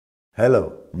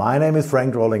Hello, my name is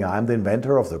Frank Rolling. I'm the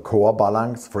inventor of the core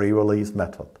balance free release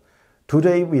method.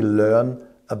 Today we learn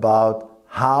about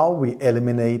how we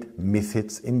eliminate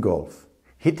mishits in golf.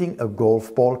 Hitting a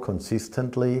golf ball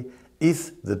consistently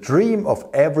is the dream of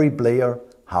every player.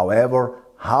 However,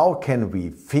 how can we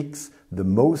fix the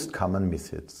most common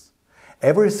mishits?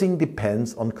 Everything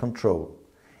depends on control.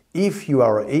 If you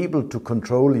are able to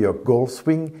control your golf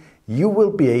swing, you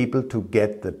will be able to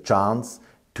get the chance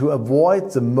to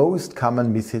avoid the most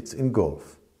common mishits in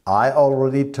golf. I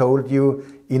already told you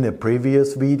in a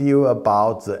previous video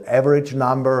about the average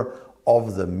number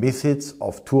of the mishits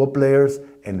of tour players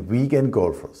and weekend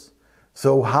golfers.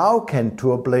 So how can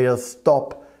tour players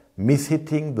stop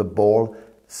mishitting the ball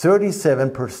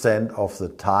 37% of the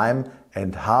time,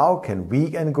 and how can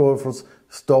weekend golfers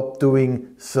stop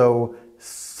doing so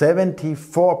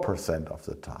 74% of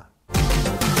the time?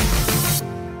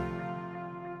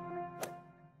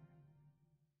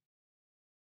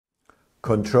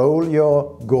 Control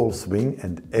your golf swing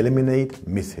and eliminate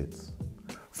mishits.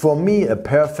 For me, a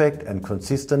perfect and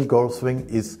consistent golf swing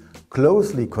is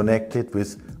closely connected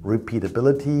with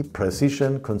repeatability,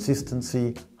 precision,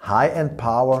 consistency, high-end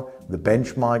power, the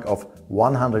benchmark of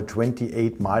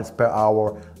 128 miles per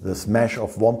hour, the smash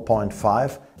of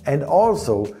 1.5, and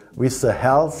also with the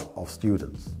health of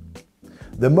students.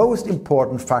 The most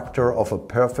important factor of a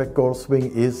perfect golf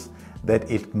swing is that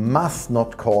it must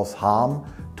not cause harm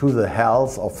to the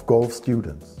health of golf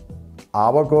students.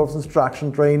 Our golf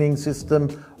instruction training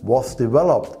system was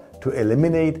developed to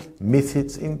eliminate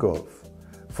mishits in golf.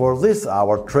 For this,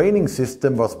 our training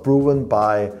system was proven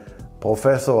by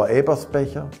Professor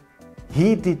Eberspecher.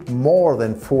 He did more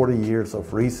than 40 years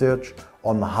of research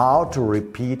on how to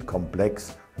repeat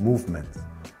complex movements,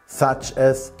 such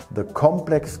as the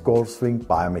complex golf swing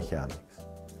biomechanics.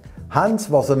 Hans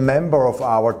was a member of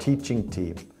our teaching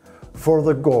team. For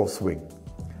the golf swing,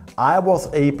 I was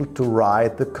able to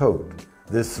write the code,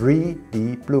 the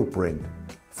 3D blueprint.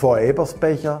 For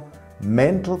Eberspecher,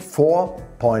 mental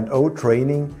 4.0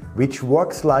 training, which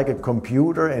works like a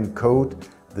computer and code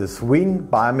the swing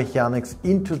biomechanics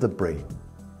into the brain.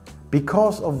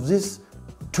 Because of this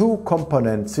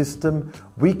two-component system,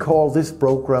 we call this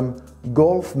program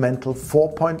Golf Mental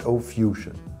 4.0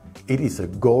 Fusion. It is a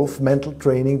golf mental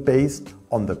training based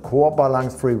on the core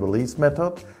balance free release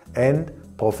method and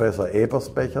Professor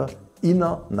Eberspecher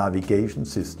inner navigation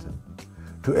system.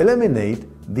 To eliminate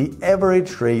the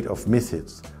average rate of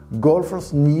mishits,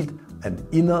 golfers need an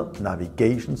inner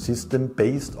navigation system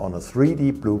based on a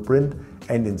 3D blueprint,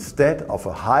 and instead of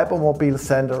a hypermobile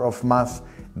center of mass,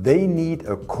 they need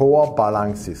a core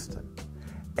balance system.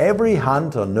 Every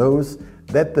hunter knows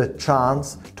that the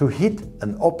chance to hit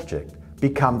an object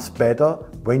becomes better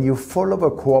when you follow a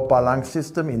core balance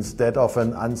system instead of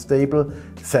an unstable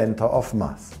center of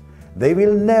mass. They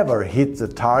will never hit the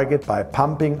target by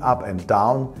pumping up and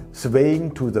down,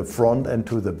 swaying to the front and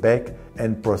to the back,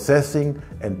 and processing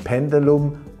and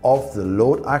pendulum of the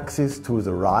load axis to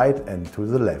the right and to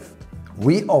the left.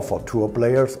 We offer tour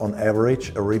players on average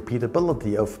a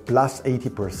repeatability of plus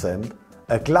 80%,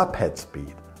 a club head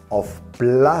speed of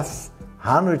plus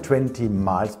 120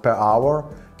 miles per hour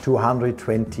to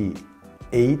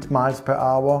 128 miles per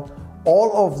hour.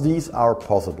 All of these are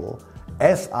possible,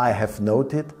 as I have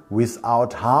noted,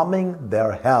 without harming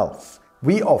their health.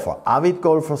 We offer avid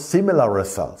golfers similar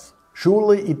results.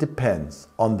 Surely it depends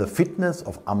on the fitness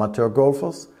of amateur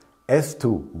golfers as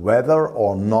to whether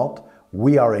or not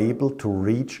we are able to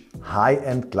reach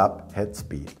high-end club head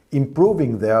speed.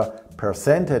 Improving their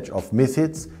percentage of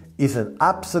mishits is an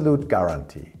absolute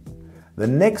guarantee. The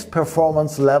next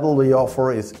performance level we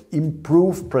offer is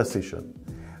improved precision,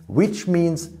 which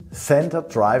means centered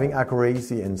driving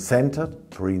accuracy and centered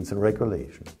greens in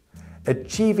regulation.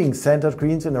 Achieving centered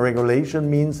greens in regulation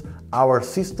means our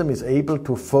system is able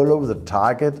to follow the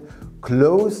target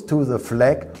close to the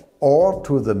flag or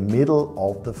to the middle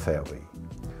of the fairway.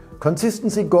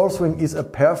 Consistency golf swing is a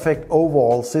perfect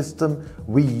overall system.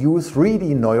 We use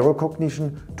 3D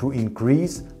neurocognition to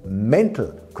increase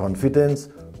mental confidence,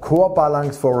 core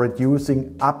balance for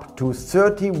reducing up to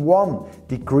 31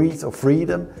 degrees of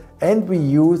freedom, and we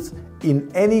use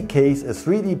in any case a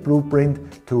 3D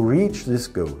blueprint to reach this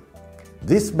goal.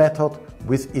 This method,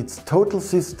 with its total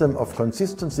system of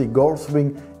consistency golf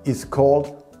swing, is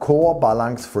called core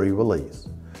balance free release.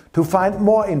 To find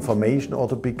more information or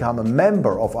to become a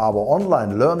member of our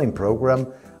online learning program,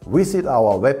 visit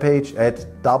our webpage at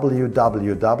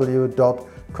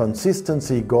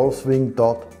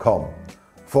www.consistencygolfswing.com.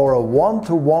 For a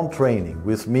one-to-one training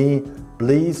with me,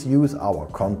 please use our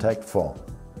contact form.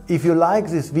 If you like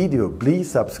this video,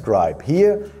 please subscribe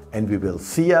here and we will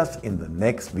see us in the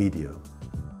next video.